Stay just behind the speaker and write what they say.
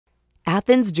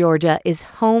Athens, Georgia is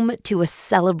home to a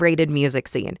celebrated music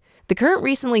scene. The Current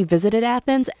recently visited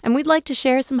Athens, and we'd like to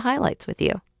share some highlights with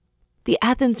you. The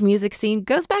Athens music scene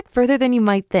goes back further than you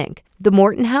might think. The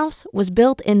Morton House was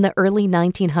built in the early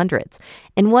 1900s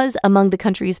and was among the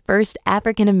country's first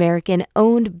African-American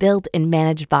owned, built, and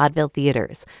managed vaudeville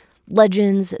theaters.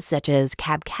 Legends such as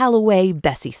Cab Calloway,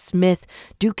 Bessie Smith,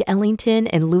 Duke Ellington,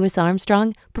 and Louis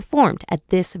Armstrong performed at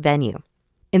this venue.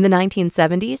 In the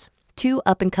 1970s, two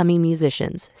up-and-coming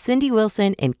musicians, Cindy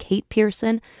Wilson and Kate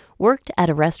Pearson, worked at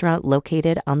a restaurant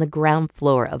located on the ground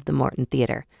floor of the Morton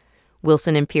Theater.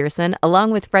 Wilson and Pearson,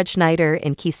 along with Fred Schneider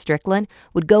and Keith Strickland,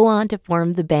 would go on to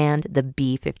form the band the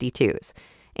B-52s.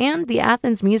 And the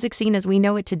Athens music scene as we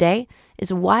know it today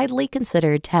is widely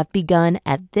considered to have begun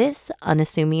at this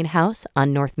unassuming house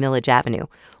on North Millage Avenue,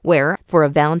 where, for a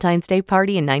Valentine's Day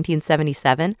party in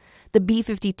 1977, the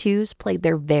B-52s played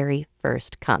their very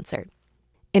first concert.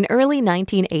 In early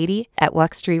 1980, at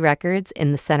Wuxtree Records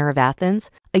in the center of Athens,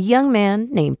 a young man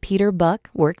named Peter Buck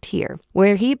worked here,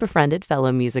 where he befriended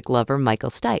fellow music lover Michael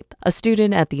Stipe, a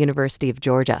student at the University of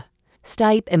Georgia.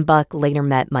 Stipe and Buck later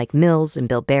met Mike Mills and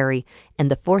Bill Berry,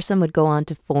 and the foursome would go on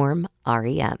to form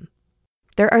R.E.M.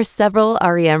 There are several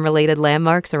R.E.M.-related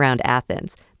landmarks around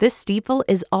Athens. This steeple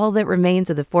is all that remains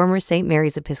of the former St.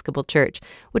 Mary's Episcopal Church,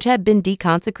 which had been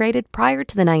deconsecrated prior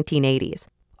to the 1980s.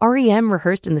 R.E.M.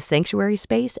 rehearsed in the sanctuary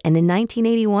space and in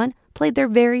 1981 played their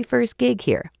very first gig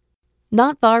here.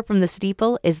 Not far from the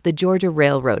steeple is the Georgia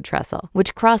Railroad Trestle,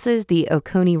 which crosses the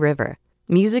Oconee River.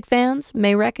 Music fans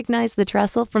may recognize the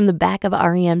trestle from the back of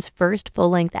R.E.M.'s first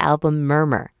full-length album,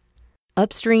 Murmur.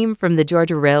 Upstream from the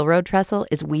Georgia Railroad Trestle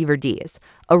is Weaver D's,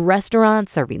 a restaurant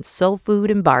serving soul food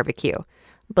and barbecue.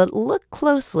 But look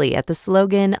closely at the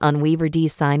slogan on Weaver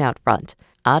D's sign out front,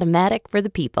 "Automatic for the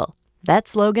People." That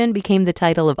slogan became the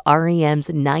title of R.E.M.'s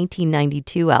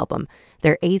 1992 album,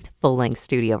 their 8th full-length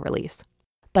studio release.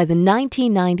 By the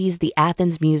 1990s, the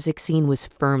Athens music scene was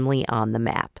firmly on the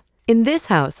map. In this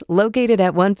house, located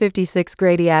at 156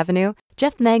 Grady Avenue,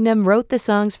 Jeff Mangum wrote the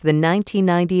songs for the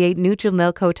 1998 Neutral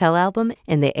Milk Hotel album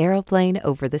and the Aeroplane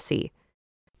Over the Sea.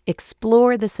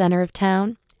 Explore the center of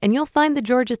town, and you'll find the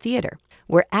Georgia Theater,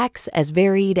 where acts as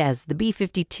varied as the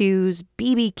B-52s,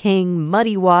 B.B. King,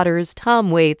 Muddy Waters, Tom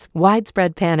Waits,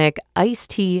 Widespread Panic,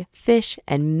 Ice-T, Fish,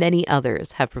 and many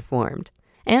others have performed.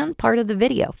 And part of the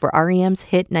video for R.E.M.'s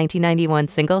hit 1991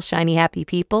 single, Shiny Happy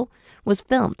People, was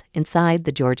filmed inside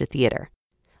the Georgia Theater.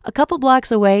 A couple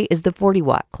blocks away is the 40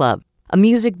 Watt Club, a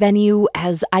music venue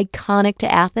as iconic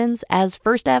to Athens as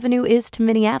First Avenue is to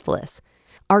Minneapolis.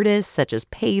 Artists such as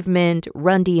Pavement,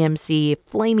 Run DMC,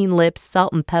 Flaming Lips,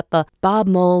 Salt and Peppa, Bob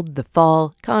Mould, The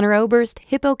Fall, Connor Oberst,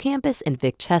 Hippocampus, and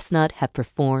Vic Chestnut have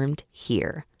performed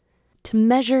here. To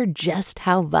measure just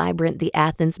how vibrant the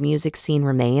Athens music scene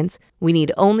remains, we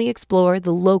need only explore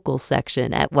the local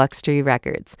section at Wuxtree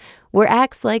Records, where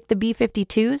acts like the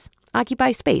B-52s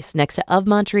occupy space next to Of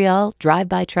Montreal,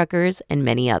 Drive-By Truckers, and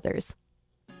many others.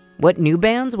 What new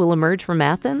bands will emerge from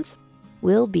Athens?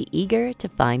 We'll be eager to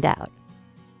find out.